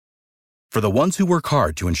For the ones who work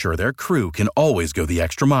hard to ensure their crew can always go the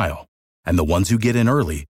extra mile, and the ones who get in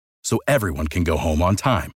early so everyone can go home on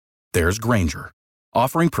time, there's Grainger,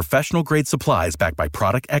 offering professional-grade supplies backed by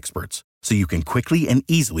product experts so you can quickly and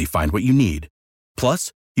easily find what you need.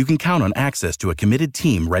 Plus, you can count on access to a committed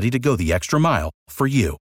team ready to go the extra mile for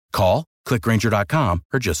you. Call, click Grainger.com,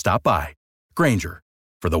 or just stop by. Grainger,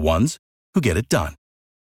 for the ones who get it done.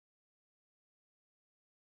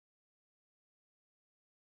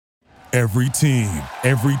 Every team,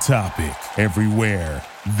 every topic, everywhere.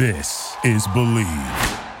 This is Believe.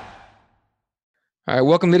 All right,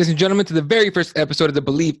 welcome, ladies and gentlemen, to the very first episode of the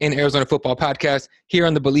Believe in Arizona Football podcast here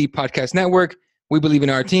on the Believe Podcast Network. We believe in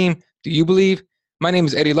our team. Do you believe? My name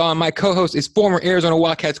is Eddie Law, and my co-host is former Arizona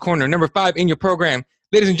Wildcats corner, number 5 in your program.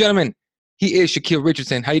 Ladies and gentlemen, he is Shaquille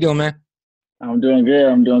Richardson. How you doing, man? I'm doing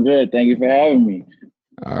good. Thank you for having me.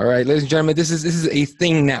 All right, ladies and gentlemen, this is a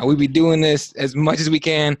thing now. We be doing this as much as we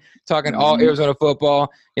can, talking all Arizona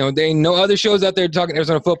football. You know, there ain't no other shows out there talking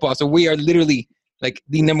Arizona football, so we are literally like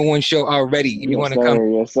the number one show already. If you want to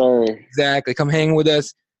come, yes, sir. Exactly, come hang with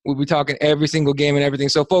us. We'll be talking every single game and everything.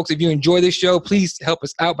 So, folks, if you enjoy this show, please help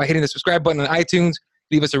us out by hitting the subscribe button on iTunes.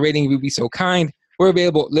 Leave us a rating if you'd be so kind. We're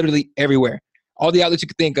available literally everywhere. All the outlets you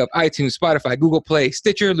could think of: iTunes, Spotify, Google Play,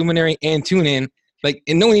 Stitcher, Luminary, and TuneIn.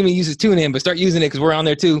 And no one even uses TuneIn, but start using it because we're on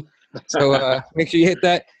there too. So make sure you hit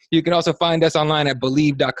that. You can also find us online at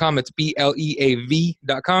Believe.com. It's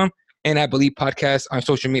BLEAV.com, and at Believe Podcast on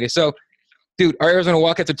social media. So, dude, our Arizona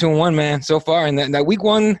Wildcats are 2-1, man, so far. And that week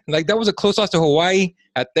one, like, that was a close loss to Hawaii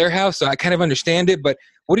at their house, so I kind of understand it. But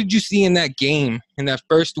what did you see in that game, in that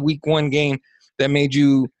first week one game, that made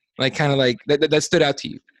you, like, kind of like, that stood out to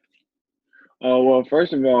you? Well,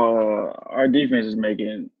 first of all, our defense is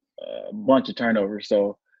making a bunch of turnovers.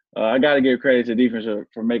 So I got to give credit to defense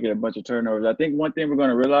for making a bunch of turnovers. I think one thing we're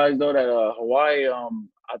going to realize, though, that Hawaii,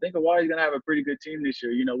 I think Hawaii's going to have a pretty good team this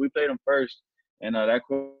year. You know, we played them first, and that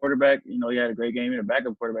quarterback, you know, he had a great game, and the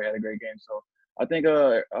backup quarterback had a great game. So I think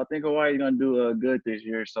Hawaii's going to do good this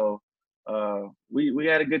year. So we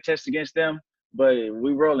had a good test against them, but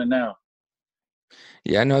we rolling now.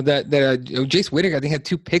 Yeah, I know that Jace Whittaker, I think, had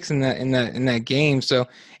 2 picks in that game. So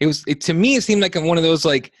to me, it seemed like one of those,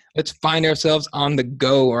 like, let's find ourselves on the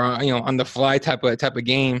go or on the fly type of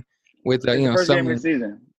game with first game of the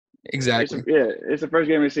season. Exactly. It's the first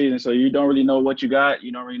game of the season, so you don't really know what you got.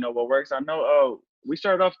 You don't really know what works. I know. We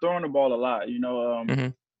started off throwing the ball a lot. You know,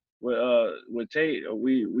 with Tate,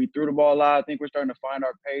 we threw the ball a lot. I think we're starting to find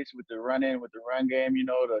our pace with the run game. You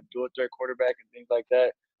know, the dual threat quarterback and things like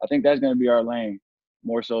that. I think that's going to be our lane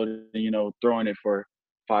more so than throwing it for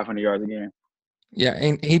 500 yards a game. Yeah,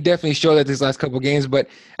 and he definitely showed that these last couple of games. But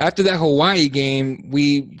after that Hawaii game,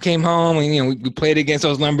 we came home and we played against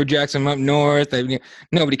those Lumberjacks from up north.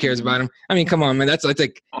 Nobody cares about them. I mean, come on, man. That's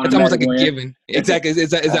almost like a given. Exactly,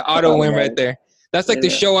 it's an auto win right there. That's like the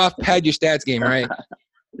show off, pad your stats game, right?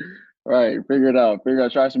 Right. Figure it out.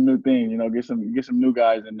 Try some new things. Get some new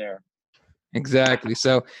guys in there. Exactly.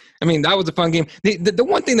 So, I mean, that was a fun game. The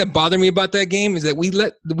one thing that bothered me about that game is that we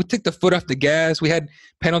took the foot off the gas. We had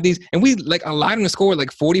penalties, and we allowed them to score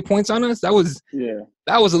 40 points on us. That was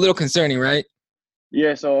a little concerning, right?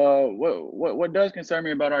 Yeah. So, what does concern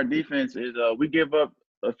me about our defense is we give up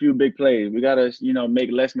a few big plays. We gotta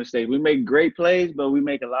make less mistakes. We make great plays, but we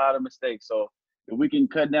make a lot of mistakes. So if we can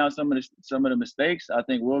cut down some of the mistakes, I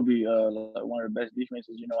think we'll be one of the best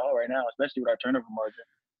defenses out right now, especially with our turnover margin.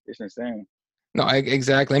 It's insane. No,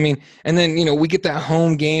 exactly. I mean, and then, we get that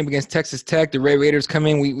home game against Texas Tech. The Red Raiders come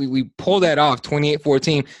in. We pull that off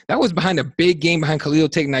 28-14. That was behind a big game behind Khalil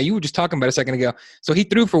Tate. Now, you were just talking about a second ago. So he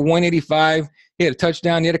threw for 185. He had a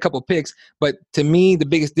touchdown. He had a couple picks. But to me, the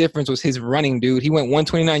biggest difference was his running, dude. He went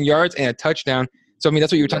 129 yards and a touchdown. So, I mean,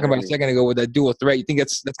 that's what you were talking about a second ago with that dual threat. You think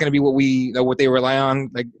that's going to be what they rely on,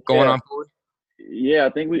 going on forward? Yeah,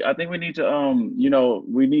 I think we need to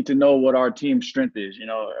we need to know what our team's strength is.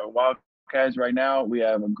 Wildcats right now, we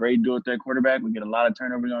have a great dual threat quarterback. We get a lot of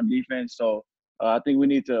turnovers on defense. So I think we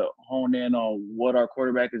need to hone in on what our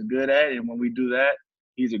quarterback is good at, and when we do that,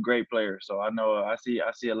 he's a great player. So I know I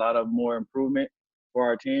see a lot of more improvement for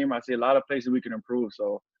our team. I see a lot of places we can improve.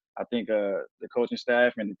 So I think the coaching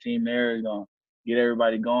staff and the team there is gonna get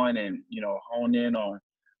everybody going and hone in on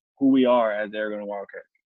who we are as the Arizona Wildcats.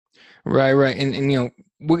 Right, and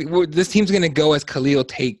this team's gonna go as Khalil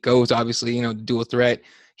Tate goes. Obviously, dual threat.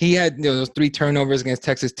 He had those 3 turnovers against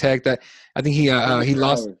Texas Tech that I think he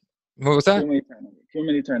lost. What was that? Too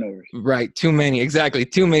many turnovers. Right, too many. Exactly,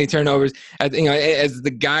 too many turnovers. As the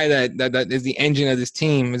guy that is the engine of this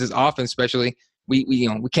team, is this offense especially. We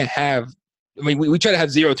can't have. I mean, we try to have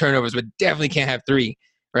 0 turnovers, but definitely can't have 3.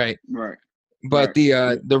 Right. Right. But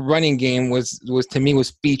the running game was to me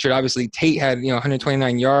was featured. Obviously, Tate had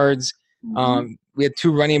 129 yards. We had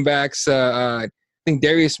two running backs. I think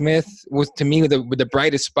Darius Smith was to me with the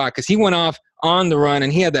brightest spot because he went off on the run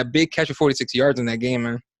and he had that big catch for 46 yards in that game,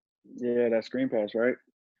 man. Yeah, that screen pass, right?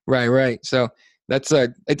 Right. So that's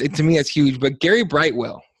to me that's huge. But Gary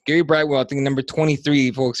Brightwell, I think number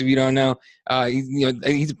 23, folks. If you don't know,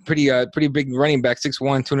 he's a pretty big running back,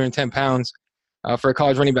 6'1", 210 pounds. For a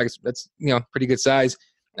college running back, that's pretty good size.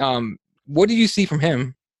 What did you see from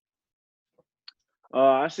him?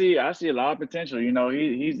 I see a lot of potential.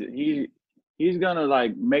 He's gonna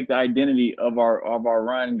like make the identity of our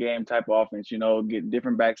run game type of offense. Get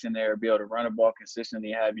different backs in there, be able to run the ball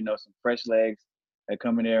consistently, have some fresh legs that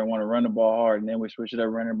come in there and want to run the ball hard, and then we switch it up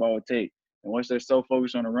running the ball with Tate. And once they're so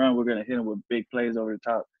focused on the run, we're gonna hit them with big plays over the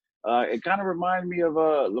top. It kind of reminds me of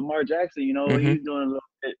Lamar Jackson. He's doing a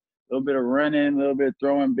little bit of running, a little bit of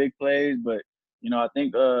throwing big plays, but I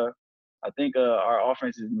think our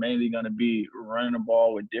offense is mainly going to be running the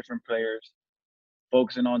ball with different players,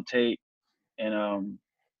 focusing on Tate, and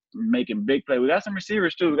making big plays. We got some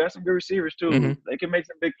receivers too. We got some good receivers too. Mm-hmm. They can make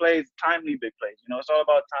some big plays, timely big plays. It's all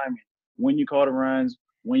about timing. When you call the runs,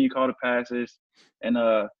 when you call the passes, and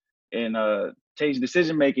Tate's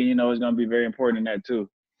decision making, is going to be very important in that too.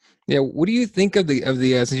 Yeah, what do you think of the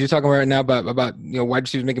since you're talking right now about wide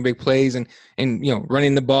receivers making big plays and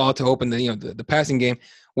running the ball to open the passing game?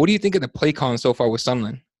 What do you think of the play calling so far with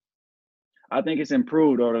Sumlin? I think it's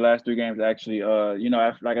improved over the last 3 games actually.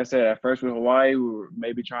 Like I said, at first with Hawaii, we were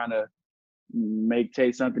maybe trying to make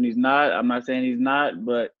Tate something he's not. I'm not saying he's not,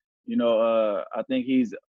 but I think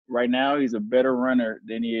right now he's a better runner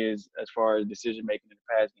than he is as far as decision making in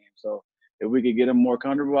the pass game. So if we could get him more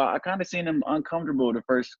comfortable, I kind of seen him uncomfortable the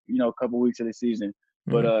first, couple weeks of the season.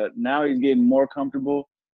 But now he's getting more comfortable.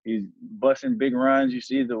 He's busting big runs. You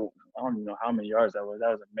see I don't even know how many yards that was. That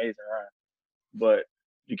was an amazing run. But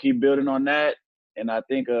you keep building on that, and I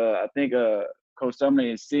think Coach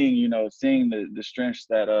Sumlin is seeing the strengths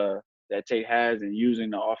that Tate has and using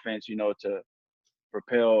the offense, to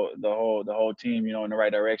propel the whole team, in the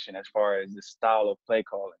right direction as far as the style of play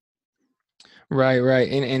calling. Right.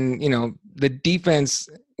 And the defense,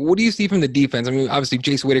 what do you see from the defense? I mean, obviously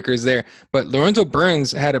Jace Whitaker is there, but Lorenzo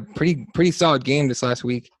Burns had a pretty solid game this last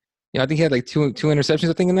week. I think he had like two interceptions,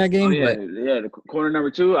 I think, in that game. The corner number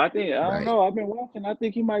 2. I don't know. I've been watching. I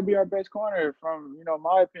think he might be our best corner from,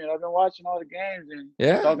 my opinion. I've been watching all the games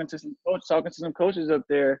and talking to some coaches up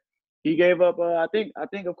there. He gave up, I think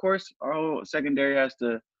of course our whole secondary has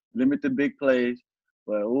to limit the big plays,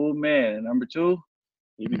 but oh man, number 2,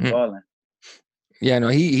 he be balling. Yeah, no,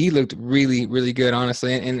 he looked really, really good,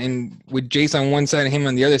 honestly. And with Jace on one side and him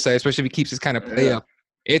on the other side, especially if he keeps his kind of play up,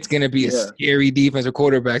 it's going to be a scary defense or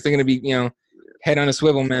quarterbacks. They're going to be, head on a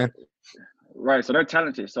swivel, man. Right, so they're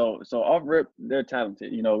talented. So off rip, they're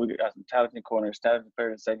talented. We got some talented corners, talented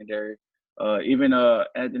players in secondary. Even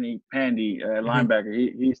Anthony Pandy,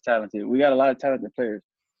 linebacker, he's talented. We got a lot of talented players.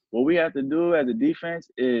 What we have to do as a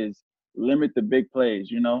defense is limit the big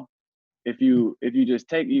plays, If you just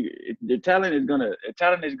the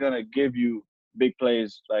talent is gonna give you big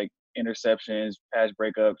plays like interceptions, pass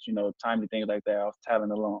breakups, timely things like that off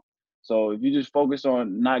talent alone. So if you just focus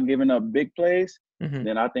on not giving up big plays,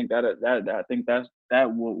 then I think that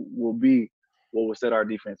will be what will set our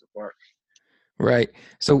defense apart. Right.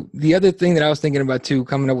 So the other thing that I was thinking about too,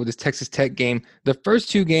 coming up with this Texas Tech game, the first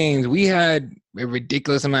 2 games we had a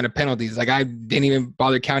ridiculous amount of penalties. Like I didn't even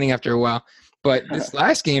bother counting after a while. But this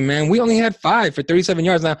last game, man, we only had 5 for 37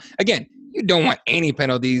 yards. Now, again, you don't want any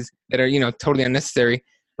penalties that are, totally unnecessary,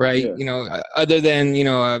 right? Yeah. Other than,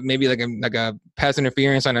 maybe like a pass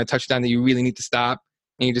interference on a touchdown that you really need to stop,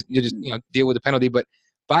 and you just deal with the penalty. But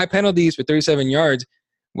 5 penalties for 37 yards,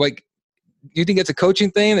 like, do you think it's a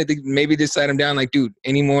coaching thing? I think maybe just sat him down, like, dude,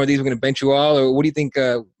 any more of these, we're gonna bench you all, or what do you think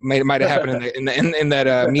might have happened in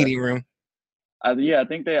that meeting room? I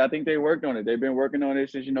think they worked on it. They've been working on it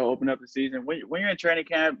since open up the season. When you're in training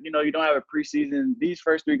camp, you don't have a preseason. These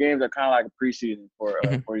first 3 games are kind of like a preseason for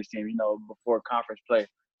this team, before conference play.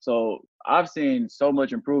 So I've seen so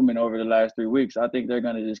much improvement over the last 3 weeks. I think they're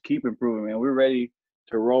gonna just keep improving, and we're ready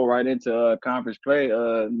to roll right into conference play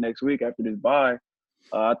next week after this bye.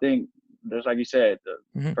 I think just like you said,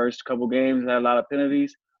 the first couple games had a lot of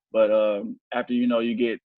penalties, but after you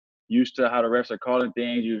get used to how the refs are calling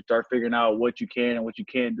things, you start figuring out what you can and what you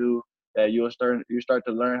can't do, that you start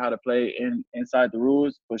to learn how to play inside the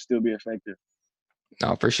rules but still be effective.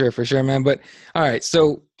 Oh, for sure, man. But all right,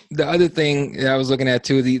 so the other thing that I was looking at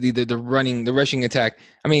too, the rushing attack.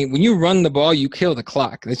 I mean, when you run the ball, you kill the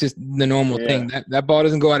clock. It's just the normal thing. That ball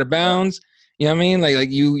doesn't go out of bounds. You know what I mean?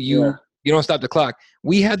 Like you You don't stop the clock.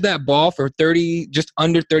 We had that ball for just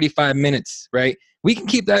under 35 minutes, right? We can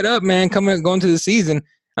keep that up, man, going to the season.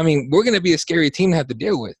 I mean, we're going to be a scary team to have to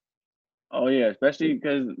deal with. Oh yeah, especially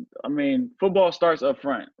because I mean, football starts up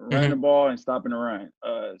front, running the ball and stopping the run.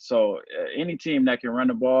 So any team that can run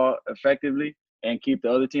the ball effectively and keep the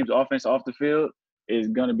other team's offense off the field is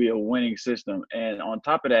going to be a winning system. And on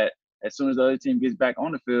top of that, as soon as the other team gets back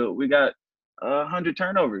on the field, we got 100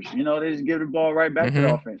 turnovers. You know, they just give the ball right back to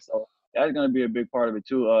the offense. So that's going to be a big part of it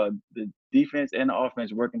too. The defense and the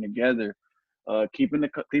offense working together, keeping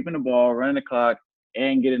the ball, running the clock,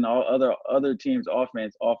 and getting all other teams'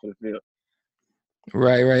 offense off of the field.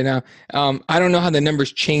 Right now. I don't know how the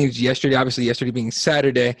numbers changed yesterday. Obviously, yesterday being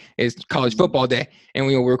Saturday is college football day, and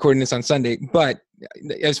we're recording this on Sunday. But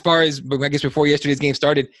as far as, I guess, before yesterday's game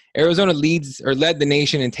started, Arizona led the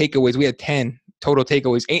nation in takeaways. We had 10 total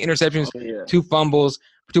takeaways, 8 interceptions, 2 fumble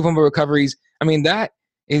recoveries. I mean, that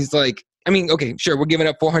is like, okay, sure, we're giving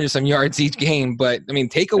up 400-some yards each game, but,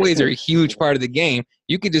 takeaways are a huge part of the game.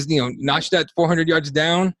 You could just, notch that 400 yards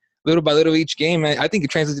down little by little each game. I think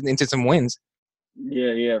it translates into some wins.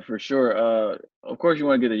 Yeah, for sure. Of course, you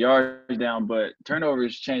want to get the yards down, but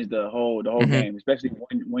turnovers change the whole game, especially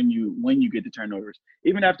when you get the turnovers.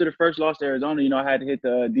 Even after the first loss to Arizona, I had to hit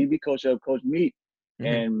the DB coach up, Coach Meat,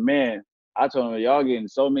 and man, I told him, y'all getting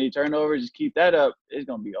so many turnovers, just keep that up. It's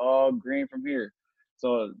gonna be all green from here.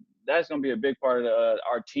 So that's gonna be a big part of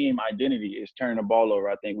our team identity is turning the ball over.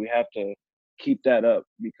 I think we have to keep that up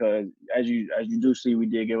because as you do see, we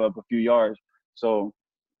did give up a few yards. So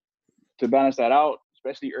to balance that out,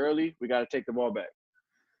 especially early, we got to take the ball back.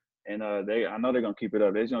 And I know they're gonna keep it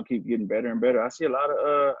up. They're gonna keep getting better and better. I see a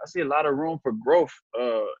lot of room for growth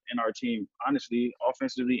in our team, honestly,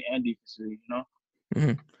 offensively and defensively.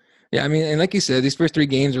 Yeah, and like you said, these first 3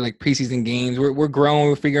 games are like preseason games. We're growing.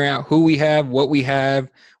 We're figuring out who we have, what we have,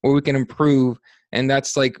 where we can improve, and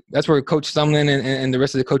that's where Coach Sumlin and the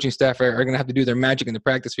rest of the coaching staff are going to have to do their magic in the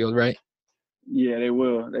practice field, right? Yeah, they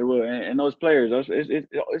will. And those players, it's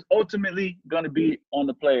ultimately going to be on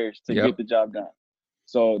the players to get the job done.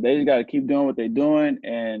 So they just got to keep doing what they're doing,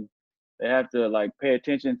 and they have to pay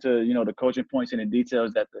attention to the coaching points and the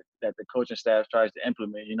details that the coaching staff tries to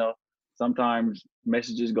implement. Sometimes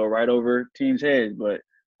messages go right over teams' heads, but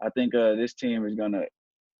I think this team is going to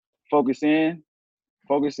focus in,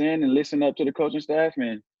 and listen up to the coaching staff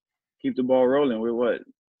and keep the ball rolling. We're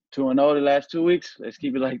 2-0 the last 2 weeks. Let's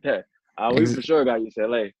keep it like that. We for sure got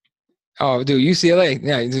UCLA. Oh, dude, UCLA.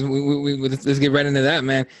 Yeah, let's get right into that,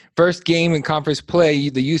 man. First game in conference play,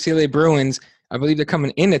 the UCLA Bruins, I believe they're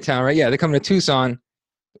coming into town, right? Yeah, they're coming to Tucson,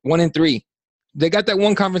 1-3. They got that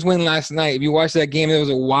one conference win last night. If you watched that game, it was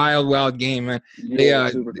a wild game, man. Yeah,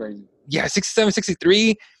 super crazy. Yeah,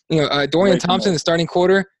 67-63. Dorian Thompson, the starting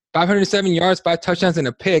quarter, 507 yards, 5 touchdowns, and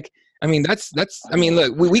a pick. That's.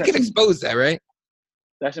 Look, we can expose that, right?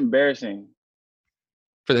 That's embarrassing.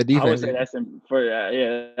 For the defense. I would say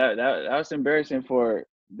that was embarrassing for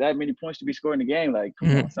that many points to be scored in the game. Like,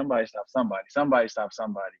 come on, somebody stop somebody. Somebody stop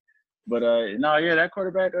somebody. But that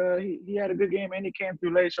quarterback, he had a good game and he came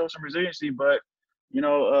through late, showed some resiliency. But he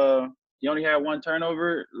only had 1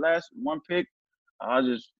 turnover, one pick. I'll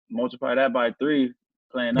just multiply that by 3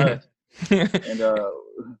 playing us. And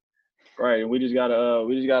right, and we just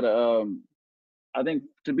gotta. I think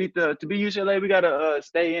to beat UCLA, we gotta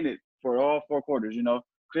stay in it for all 4 quarters.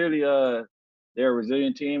 Clearly, they're a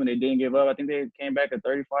resilient team and they didn't give up. I think they came back a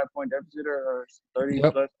 35-point deficit or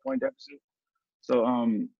 30-plus point deficit. So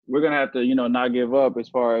we're gonna have to, not give up as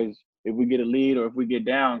far as if we get a lead or if we get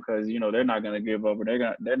down, because they're not gonna give up or they're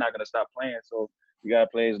not gonna stop playing. So we gotta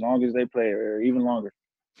play as long as they play or even longer.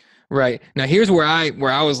 Right. Now here's where I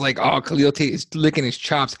was like, oh, Khalil Tate is licking his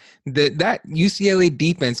chops. That UCLA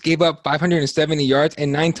defense gave up 570 yards and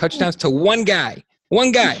 9 touchdowns to one guy.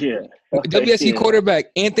 Yeah. WSU quarterback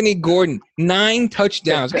Anthony Gordon, 9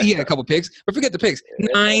 touchdowns. He had a couple picks, but forget the picks.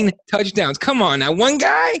 9 touchdowns. Come on now, one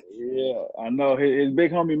guy. Yeah, I know. His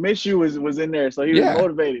big homie Minshew was in there, so he was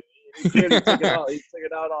motivated. He clearly took it out. He took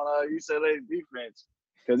it out on UCLA's defense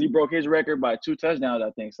because he broke his record by 2 touchdowns,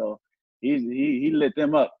 I think. So he lit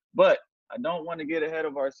them up. But I don't want to get ahead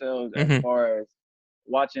of ourselves as far as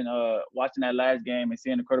watching that last game and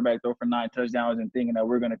seeing the quarterback throw for 9 touchdowns and thinking that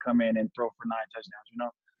we're going to come in and throw for 9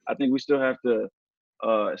 touchdowns. I think we still have to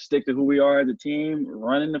stick to who we are as a team,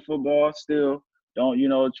 running the football still.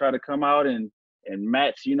 Don't, try to come out and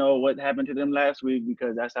match, what happened to them last week,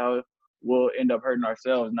 because that's how we'll end up hurting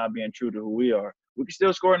ourselves, not being true to who we are. We can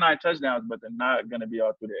still score 9 touchdowns, but they're not going to be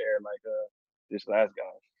all through the air like this last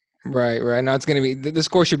guy. Right. Now it's going to be the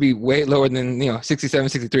score should be way lower than 67,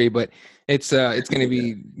 63, but it's going to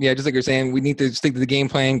be just like you're saying. We need to stick to the game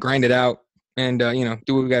plan, grind it out, and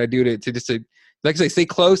do what we got to do to just like I say, stay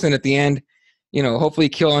close, and at the end, hopefully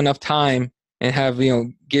kill enough time and have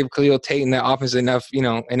give Khalil Tate and that offense enough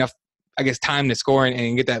I guess time to score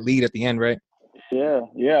and get that lead at the end, right? Yeah.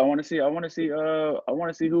 I want to see. I want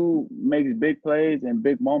to see who makes big plays and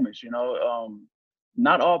big moments.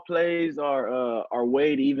 Not all plays are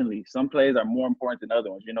weighed evenly. Some plays are more important than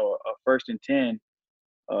other ones. A 1st and 10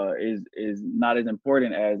 is not as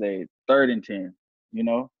important as a 3rd and 10.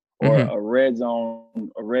 Or Mm-hmm. a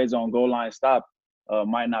red zone goal line stop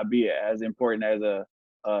might not be as important as a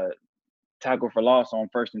tackle for loss on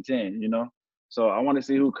 1st and 10. So I want to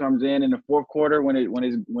see who comes in the fourth quarter when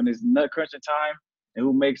it's nut crunching time, and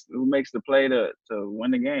who makes the play to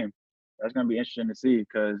win the game. That's gonna be interesting to see,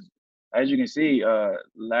 because as you can see,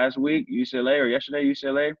 last week UCLA, or yesterday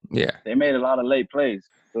UCLA, they made a lot of late plays.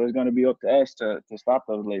 So it's gonna be up to us to stop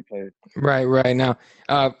those late plays. Right. Now,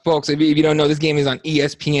 folks, if you don't know, this game is on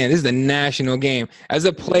ESPN. This is a national game. As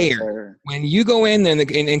a player, when you go in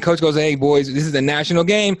and coach goes, "Hey boys, this is a national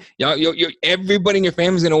game. Y'all, everybody in your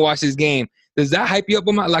family is gonna watch this game." Does that hype you up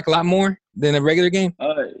a lot more than a regular game?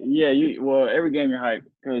 Yeah. Every game you're hyped,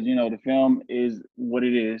 because the film is what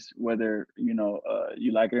it is. Whether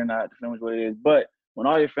you like it or not, the film is what it is. But when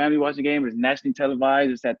all your family watch the game, it's nationally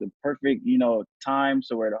televised. It's at the perfect time,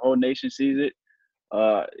 so where the whole nation sees it.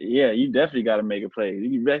 You definitely got to make a play.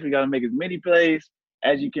 You definitely got to make as many plays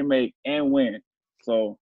as you can make and win.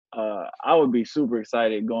 So I would be super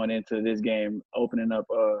excited going into this game, opening up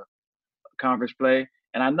conference play.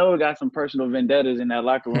 And I know we got some personal vendettas in that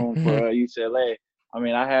locker room for UCLA. I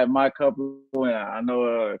mean, I had my couple, and I know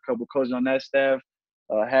a couple coaches on that staff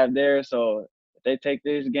have theirs. So if they take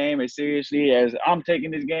this game as seriously as I'm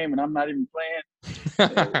taking this game, and I'm not even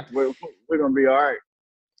playing, we're going to be all right.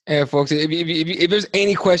 Yeah, folks, if there's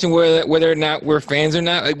any question whether or not we're fans or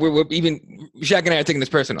not, like we're even Shaq and I are taking this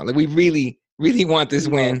personal. Like we really, really want this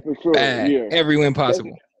win bad, every win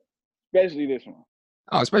possible. Especially this one.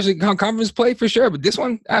 Oh, especially conference play for sure, but this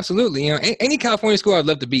one, absolutely. Any California school I'd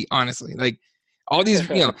love to beat, honestly. Like all these,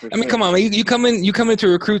 I mean, come on, man. You come into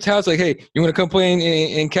a recruit's house, like, hey, you want to come play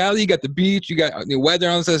in Cali? You got the beach, you got the weather,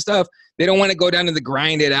 all this other stuff. They don't want to go down to the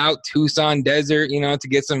grinded out Tucson desert, to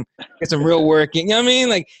get some real work. You know what I mean?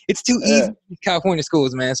 Like it's too easy for California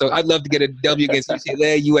schools, man. So I'd love to get a W against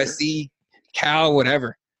UCLA, USC, Cal,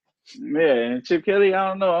 whatever. Yeah, and Chip Kelly,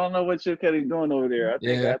 I don't know what Chip Kelly's doing over there. I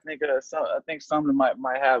think something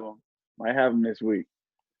might have him this week.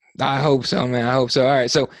 I hope so, man. I hope so. All right.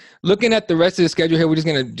 So looking at the rest of the schedule here, we're just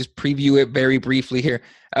gonna just preview it very briefly here.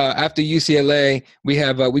 After UCLA, we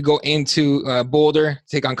have we go into Boulder,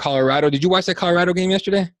 take on Colorado. Did you watch that Colorado game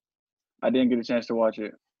yesterday? I didn't get a chance to watch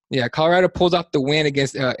it. Yeah, Colorado pulls off the win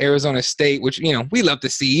against Arizona State, which we love to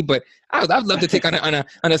see. But I'd love to take on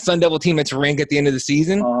a Sun Devil team that's ranked at the end of the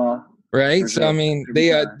season, right? So I mean,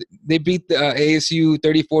 they beat the ASU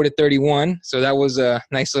 34-31. So that was a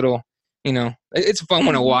nice little, it's a fun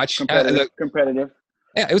one to watch. Competitive.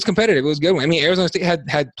 Yeah, it was competitive. It was a good one. I mean, Arizona State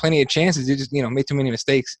had plenty of chances. They just made too many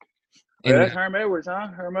mistakes. Yeah, that's Herm Edwards, huh?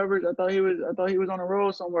 Herm Edwards. I thought he was on a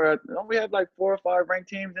roll somewhere. Don't we have like 4 or 5 ranked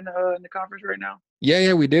teams in the conference right now?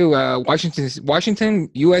 Yeah, we do. Washington,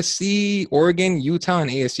 USC, Oregon, Utah,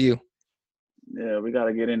 and ASU. Yeah, we got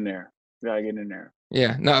to get in there.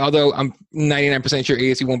 Yeah. No, although I'm 99% sure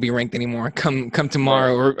ASU won't be ranked anymore. Come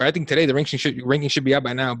tomorrow, or I think today the ranking should be out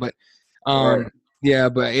by now. But yeah,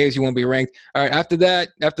 but ASU won't be ranked. All right. After that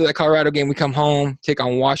Colorado game, we come home, take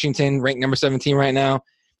on Washington, ranked number 17 right now.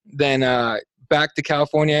 Then back to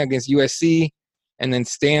California against USC, and then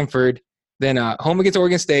Stanford. Then home against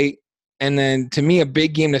Oregon State. And then, to me, a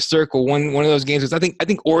big game to circle. One of those games is I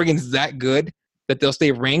think Oregon's that good that they'll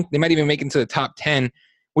stay ranked. They might even make it into the top 10.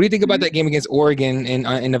 What do you think about that game against Oregon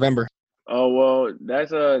in November? Oh well,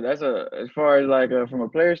 that's as far as like from a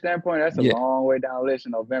player standpoint, that's a long way down the list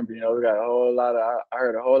in November. We got a whole lot of I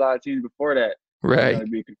heard a whole lot of teams before that. Right. Going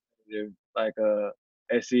to be competitive. Like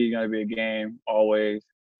SC is going to be a game always.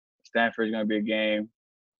 Stanford is going to be a game.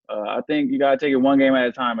 I think you got to take it one game at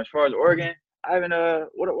a time. As far as Oregon, I haven't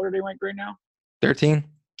what are they ranked right now? 13.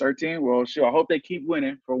 13. Well, sure. I hope they keep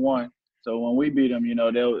winning for one. So when we beat them,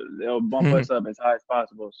 they'll bump us up as high as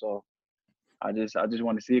possible. So I just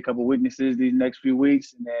want to see a couple weaknesses these next few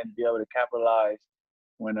weeks, and then be able to capitalize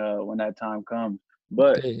when that time comes.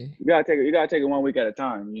 But you gotta take it 1 week at a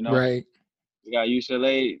time. Right. We got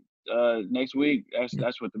UCLA next week.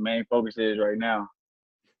 That's what the main focus is right now.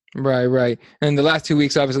 Right. And the last 2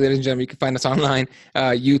 weeks, obviously, ladies and gentlemen, you can find us online.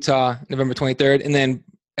 Utah, November 23rd, and then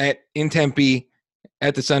in Tempe,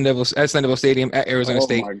 at the Sun Devil Stadium at Arizona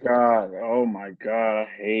State. Oh my God! I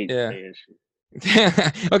hate ASU.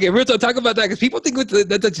 Okay, real talk. Talk about that because people think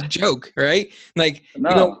that's a joke, right? Like,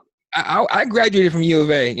 No. I graduated from U of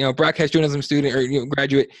A, broadcast journalism student or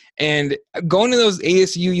graduate, and going to those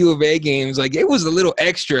ASU U of A games, like it was a little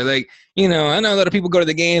extra. Like, I know a lot of people go to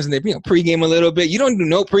the games and they pregame a little bit. You don't do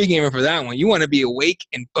no pregaming for that one. You want to be awake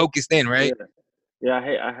and focused in, right? Yeah,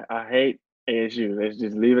 I hate ASU. Let's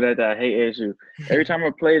just leave it at that. I hate ASU. Every time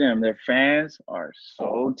I play them, their fans are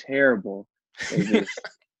so terrible.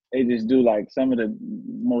 They just do like some of the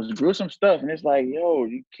most gruesome stuff, and it's like, yo,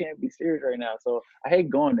 you can't be serious right now. So I hate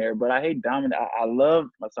going there, but I hate dominating. I love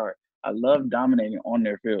dominating on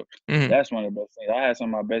their field. Mm-hmm. That's one of the best things. I had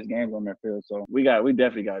some of my best games on their field, so we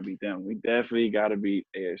definitely got to beat them. We definitely got to beat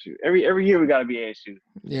ASU. Every year we got to beat ASU.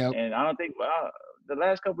 Yeah. And I don't think the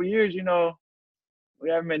last couple of years, we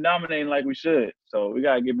haven't been dominating like we should. So we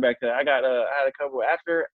got to get back to that. I had a couple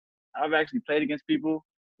after I've actually played against people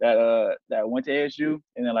that went to ASU,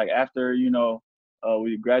 and then like after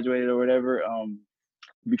we graduated or whatever,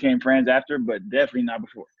 became friends after, but definitely not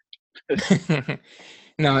before.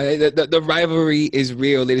 No, the rivalry is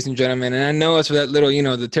real, ladies and gentlemen, and I know it's for that little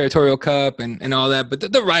the Territorial Cup and all that,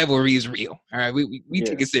 but the rivalry is real. All right, we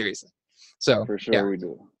take it seriously. So for sure we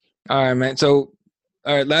do. All right, man. So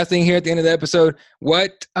all right, last thing here at the end of the episode,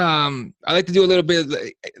 what I like to do a little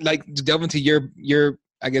bit like to delve into your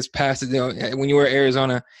I guess past when you were at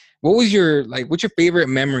Arizona. What was what's your favorite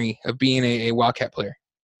memory of being a Wildcat player?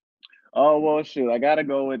 Oh, well, shoot, I gotta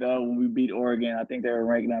go with when we beat Oregon. I think they were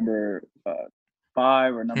ranked number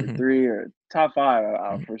 5 or number 3 or top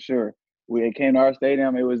 5 for sure. We came to our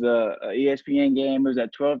stadium. It was a ESPN game. It was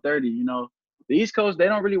at 12:30. The East Coast, they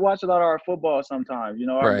don't really watch a lot of our football sometimes.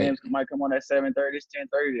 Our games might come on at 7:30. It's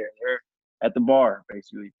 10:30 there. They're at the bar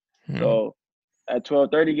basically. So at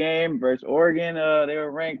 12:30 game versus Oregon, they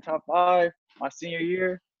were ranked top 5 my senior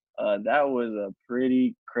year. That was a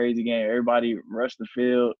pretty crazy game. Everybody rushed the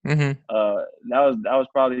field. That was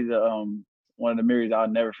probably the one of the memories I'll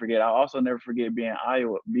never forget. I'll also never forget beating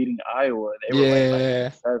Iowa. They were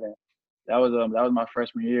ranked 7. That was my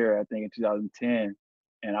freshman year, I think, in 2010,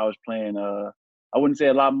 and I was playing. I wouldn't say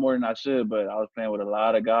a lot more than I should, but I was playing with a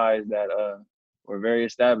lot of guys that were very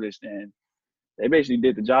established, and they basically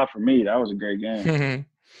did the job for me. That was a great game.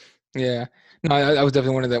 Yeah. No, that was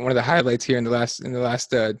definitely one of the highlights here in the last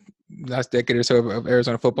decade or so of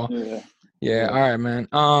Arizona football. Yeah. All right, man.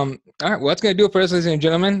 All right. Well, that's gonna do it for us, ladies and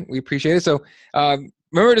gentlemen. We appreciate it. So,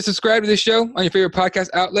 remember to subscribe to this show on your favorite podcast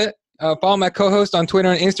outlet. Follow my co-host on Twitter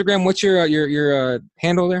and Instagram. What's your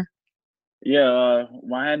handle there? Yeah,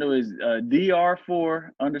 my handle is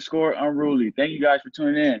dr4_unruly. Thank you guys for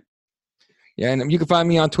tuning in. Yeah, and you can find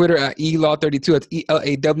me on Twitter at elaw32. That's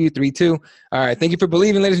ELAW32. All right, thank you for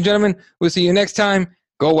believing, ladies and gentlemen. We'll see you next time.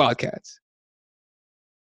 Go Wildcats.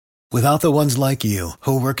 Without the ones like you,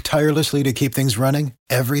 who work tirelessly to keep things running,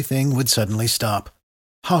 everything would suddenly stop.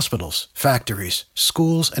 Hospitals, factories,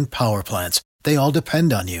 schools, and power plants, they all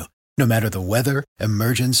depend on you. No matter the weather,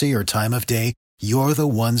 emergency, or time of day, you're the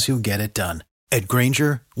ones who get it done. At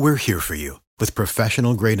Grainger, we're here for you with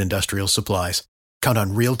professional-grade industrial supplies. Count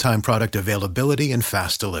on real-time product availability and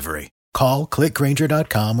fast delivery. Call, click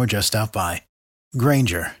Grainger.com, or just stop by.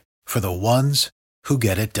 Grainger, for the ones who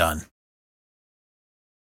get it done.